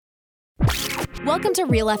Welcome to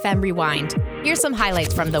Real FM Rewind. Here's some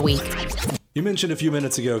highlights from the week. You mentioned a few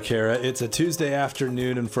minutes ago, Kara, it's a Tuesday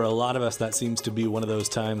afternoon, and for a lot of us, that seems to be one of those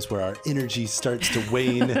times where our energy starts to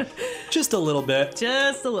wane just a little bit.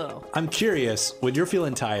 Just a little. I'm curious, when you're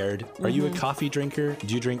feeling tired, are you a coffee drinker?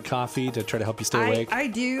 Do you drink coffee to try to help you stay awake? I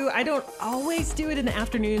do. I don't always do it in the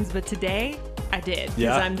afternoons, but today I did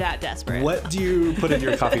because I'm that desperate. What do you put in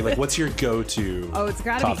your coffee? Like, what's your go-to it's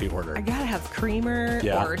gotta coffee be, order? I gotta have creamer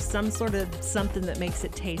Yeah. or some sort of something that makes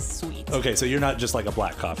it taste sweet. Okay, so you're not just like a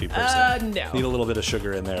black coffee person. No. Need a little bit of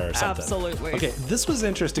sugar in there or something. Absolutely. Okay, this was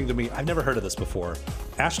interesting to me. I've never heard of this before.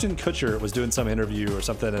 Ashton Kutcher was doing some interview or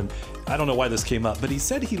something, and I don't know why this came up, but he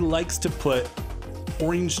said he likes to put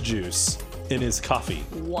orange juice in his coffee.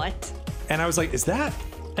 What? And I was like, is that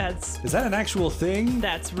an actual thing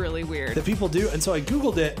That's really weird. that people do? And so I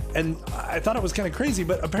Googled it, and I thought it was kind of crazy,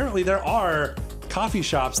 but apparently there are coffee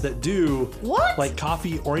shops that do What? like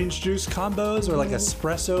coffee orange juice combos or like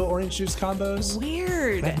espresso orange juice combos.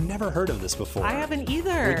 Weird. I've never heard of this before. I haven't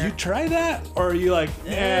either. Would you try that? Or are you like,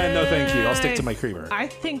 no thank you, I'll stick to my creamer? I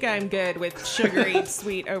think I'm good with sugary,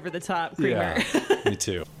 sweet, over-the-top creamer. Yeah, me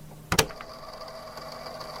too.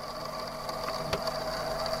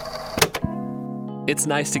 It's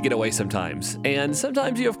nice to get away sometimes, and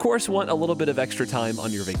sometimes you, of course, want a little bit of extra time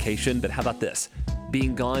on your vacation, but how about this?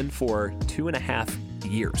 Being gone for 2.5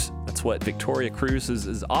 years. That's what Victoria Cruises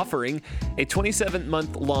is offering, a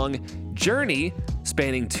 27-month-long journey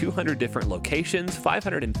spanning 200 different locations,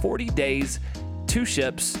 540 days, 2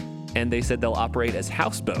 ships, and they said they'll operate as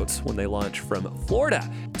houseboats when they launch from Florida.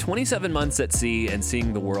 27 months at sea and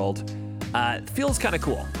seeing the world. Feels kind of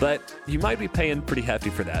cool, but you might be paying pretty hefty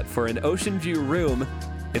for that. For an ocean view room,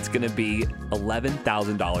 it's going to be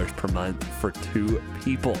 $11,000 per month for 2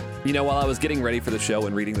 people. You know, while I was getting ready for the show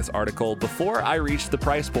and reading this article, before I reached the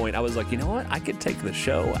price point, I was like, you know what? I could take the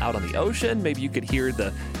show out on the ocean. Maybe you could hear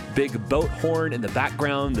the big boat horn in the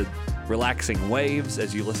background, the relaxing waves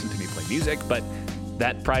as you listen to me play music, but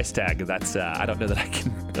that price tag, that's I don't know that I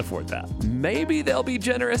can afford that. Maybe they'll be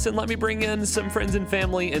generous and let me bring in some friends and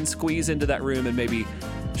family and squeeze into that room and maybe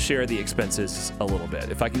share the expenses a little bit.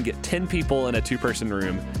 If I can get 10 people in a 2-person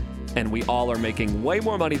room and we all are making way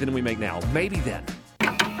more money than we make now, maybe then.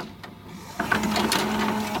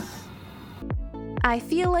 I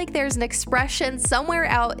feel like there's an expression somewhere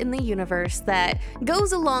out in the universe that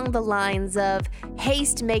goes along the lines of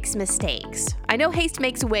haste makes mistakes. I know haste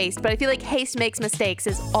makes waste, but I feel like haste makes mistakes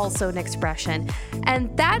is also an expression.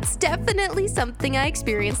 And that's definitely something I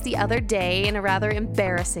experienced the other day in a rather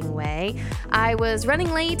embarrassing way. I was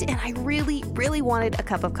running late and I really, really wanted a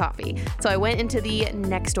cup of coffee. So I went into the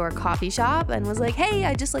next door coffee shop and was like, hey,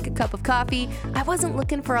 I just like a cup of coffee. I wasn't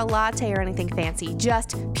looking for a latte or anything fancy,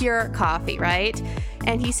 just pure coffee, right?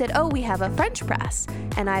 And he said, oh, we have a French press.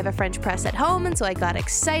 And I have a French press at home. And so I got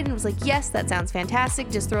excited and was like, yes, that sounds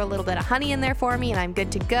fantastic. Just throw a little bit of honey in there for me and I'm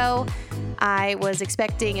good to go. I was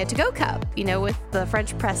expecting a to-go cup, with the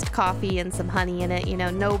French pressed coffee and some honey in it,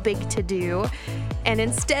 no big to-do. And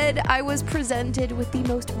instead, I was presented with the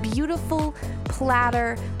most beautiful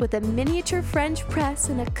platter with a miniature French press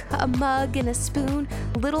and a mug and a spoon,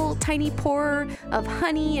 little tiny pour of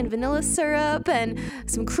honey and vanilla syrup and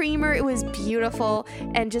some creamer. It was beautiful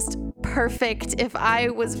and just perfect if I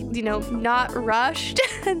was, not rushed.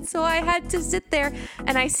 And so I had to sit there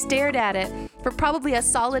and I stared at it for probably a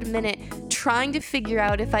solid minute, trying to figure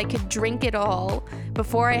out if I could drink it all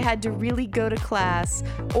before I had to really go to class,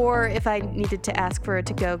 or if I needed to ask for a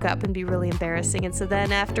to-go cup and be really embarrassing. And so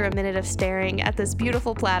then after a minute of staring at this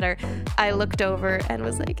beautiful platter, I looked over and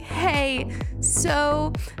was like, hey,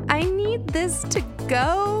 so I need this to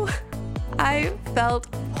go. I felt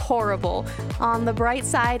horrible. On the bright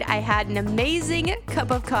side, I had an amazing cup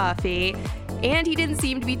of coffee, and he didn't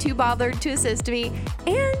seem to be too bothered to assist me.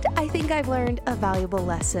 And I think I've learned a valuable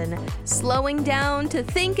lesson. Slowing down to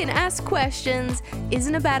think and ask questions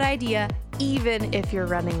isn't a bad idea, even if you're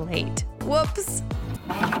running late. Whoops.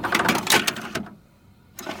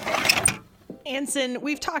 Anson,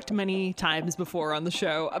 we've talked many times before on the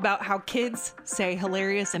show about how kids say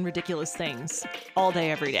hilarious and ridiculous things all day,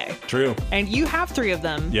 every day. True. And you have 3 of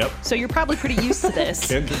them. Yep. So you're probably pretty used to this.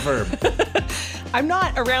 Can confirm. I'm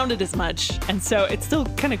not around it as much, and so it still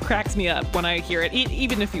kind of cracks me up when I hear it.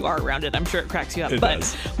 Even if you are around it, I'm sure it cracks you up. It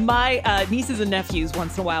does. My nieces and nephews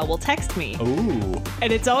once in a while will text me. Ooh.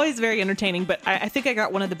 And it's always very entertaining, but I think I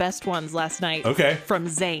got one of the best ones last night. Okay. From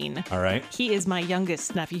Zane. All right. He is my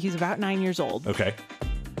youngest nephew. He's about 9 years old. Okay.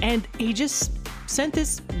 And he just sent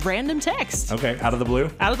this random text. Okay. Out of the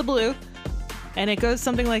blue? Out of the blue. And it goes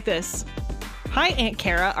something like this. Hi, Aunt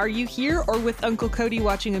Kara. Are you here or with Uncle Cody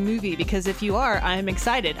watching a movie? Because if you are, I'm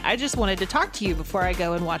excited. I just wanted to talk to you before I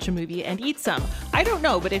go and watch a movie and eat some. I don't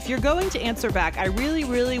know, but if you're going to answer back, I really,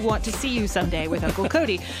 really want to see you someday with Uncle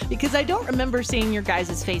Cody because I don't remember seeing your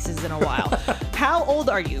guys' faces in a while. How old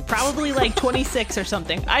are you? Probably like 26 or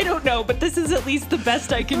something. I don't know, but this is at least the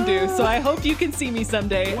best I can do. So I hope you can see me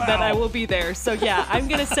someday, that I will be there. So yeah, I'm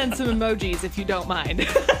going to send some emojis if you don't mind.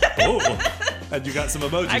 Oh, and you got some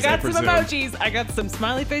emojis, I got some presume. emojis. I got some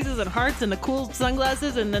smiley faces and hearts and the cool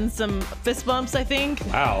sunglasses and then some fist bumps, I think.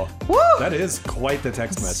 Wow. Woo! That is quite the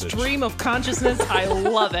text message. Stream of consciousness. I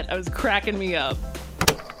love it. I was cracking me up.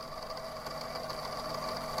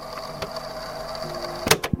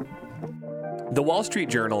 The Wall Street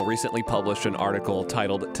Journal recently published an article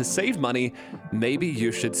titled, "To Save Money, Maybe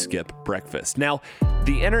You Should Skip Breakfast." Now,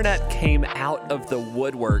 the internet came out of the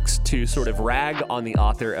woodworks to sort of rag on the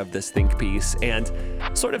author of this think piece and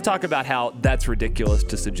sort of talk about how that's ridiculous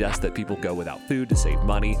to suggest that people go without food to save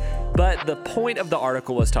money. But the point of the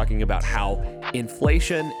article was talking about how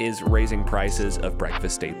inflation is raising prices of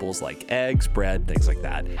breakfast staples like eggs, bread, things like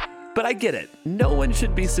that. But I get it. No one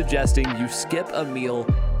should be suggesting you skip a meal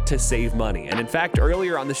to save money. And in fact,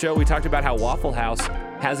 earlier on the show, we talked about how Waffle House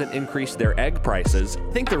hasn't increased their egg prices.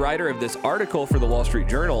 I think the writer of this article for the Wall Street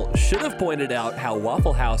Journal should have pointed out how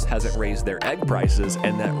Waffle House hasn't raised their egg prices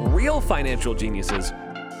and that real financial geniuses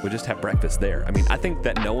would just have breakfast there. I mean, I think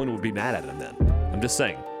that no one would be mad at them then. I'm just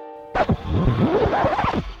saying.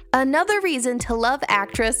 Another reason to love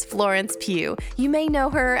actress Florence Pugh. You may know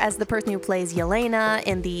her as the person who plays Yelena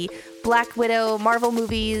in the Black Widow Marvel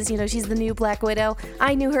movies. You know, she's the new Black Widow.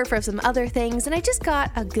 I knew her from some other things, and I just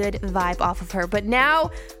got a good vibe off of her. But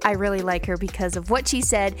now I really like her because of what she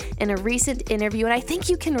said in a recent interview, and I think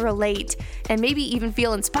you can relate and maybe even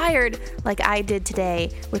feel inspired like I did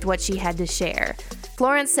today with what she had to share.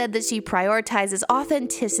 Florence said that she prioritizes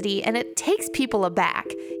authenticity and it takes people aback.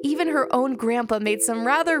 Even her own grandpa made some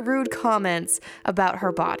rather rude comments about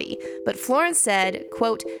her body. But Florence said,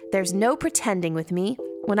 quote, "There's no pretending with me.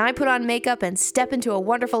 When I put on makeup and step into a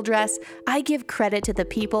wonderful dress, I give credit to the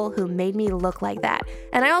people who made me look like that.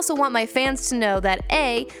 And I also want my fans to know that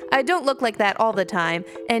A, I don't look like that all the time,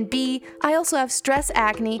 and B, I also have stress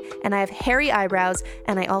acne, and I have hairy eyebrows,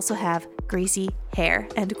 and I also have greasy hair,"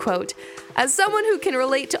 end quote. As someone who can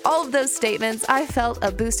relate to all of those statements, I felt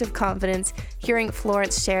a boost of confidence hearing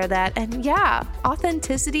Florence share that. And yeah,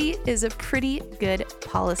 authenticity is a pretty good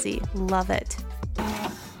policy. Love it.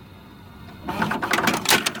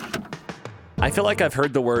 I feel like I've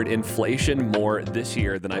heard the word inflation more this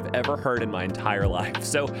year than I've ever heard in my entire life.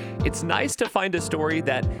 So it's nice to find a story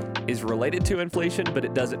that is related to inflation, but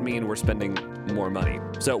it doesn't mean we're spending more money.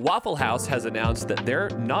 So Waffle House has announced that they're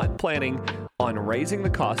not planning on raising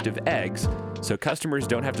the cost of eggs, so customers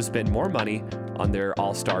don't have to spend more money on their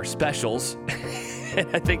all-star specials. And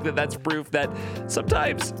I think that that's proof that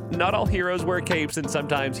sometimes not all heroes wear capes and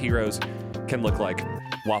sometimes heroes can look like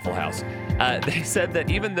Waffle House. They said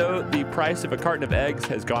that even though the price of a carton of eggs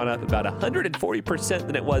has gone up about 140%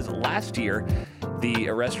 than it was last year, the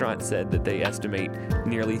restaurant said that they estimate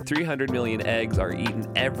nearly 300 million eggs are eaten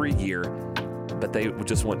every year, but they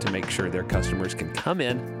just want to make sure their customers can come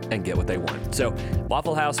in and get what they want. So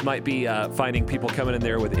Waffle House might be finding people coming in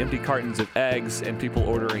there with empty cartons of eggs and people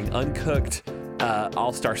ordering uncooked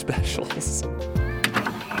all-star specials.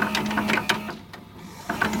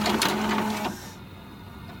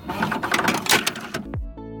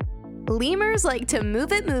 Lemurs like to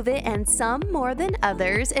move it, and some more than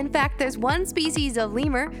others. In fact, there's one species of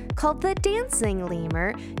lemur called the dancing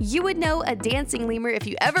lemur. You would know a dancing lemur if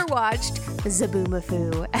you ever watched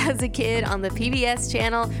Zoboomafoo. As a kid on the PBS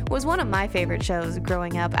channel, was one of my favorite shows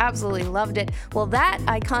growing up. Absolutely loved it. Well, that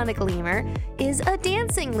iconic lemur is a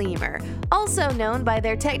dancing lemur, also known by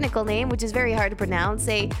their technical name, which is very hard to pronounce,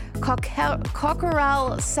 a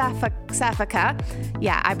Cockerel saphica.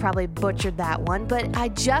 Yeah, I probably butchered that one, but I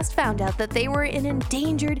just found out that they were an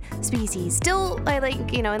endangered species. Still,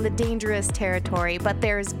 in the dangerous territory, but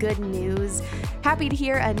there's good news. Happy to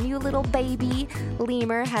hear a new little baby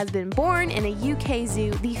lemur has been born in a UK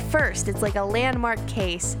zoo, the first. It's like a landmark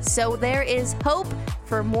case. So there is hope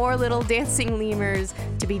for more little dancing lemurs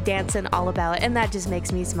to be dancing all about, and that just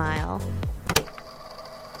makes me smile.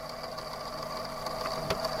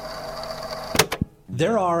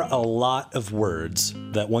 There are a lot of words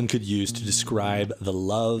that one could use to describe the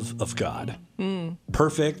love of God.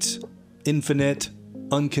 Perfect, infinite,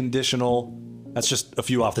 unconditional. That's just a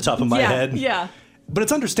few off the top of my head. Yeah. But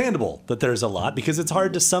it's understandable that there's a lot because it's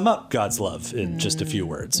hard to sum up God's love in just a few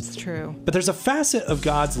words. It's true. But there's a facet of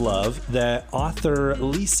God's love that author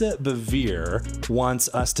Lisa Bevere wants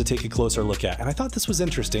us to take a closer look at. And I thought this was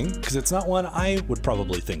interesting because it's not one I would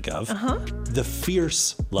probably think of. The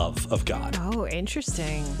fierce love of God. Oh,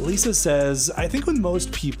 interesting. Lisa says, I think when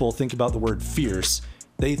most people think about the word fierce,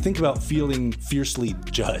 they think about feeling fiercely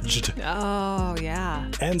judged. Oh, yeah.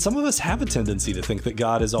 And some of us have a tendency to think that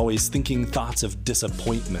God is always thinking thoughts of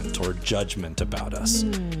disappointment or judgment about us.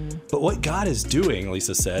 But what God is doing,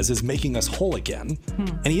 Lisa says, is making us whole again.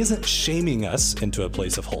 And he isn't shaming us into a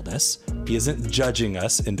place of wholeness. He isn't judging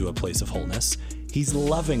us into a place of wholeness. He's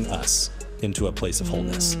loving us into a place of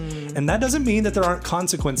wholeness. And that doesn't mean that there aren't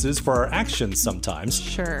consequences for our actions sometimes.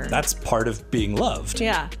 Sure. That's part of being loved.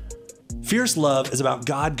 Yeah. Fierce love is about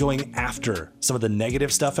God going after some of the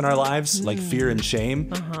negative stuff in our lives, like fear and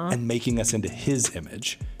shame, and making us into his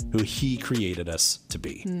image, who he created us to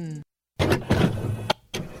be.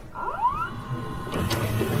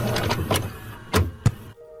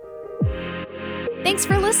 Thanks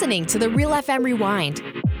for listening to the Real FM Rewind.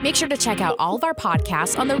 Make sure to check out all of our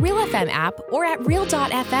podcasts on the Real FM app or at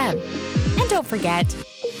Real.fm. And don't forget,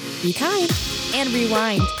 be kind and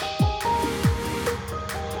rewind.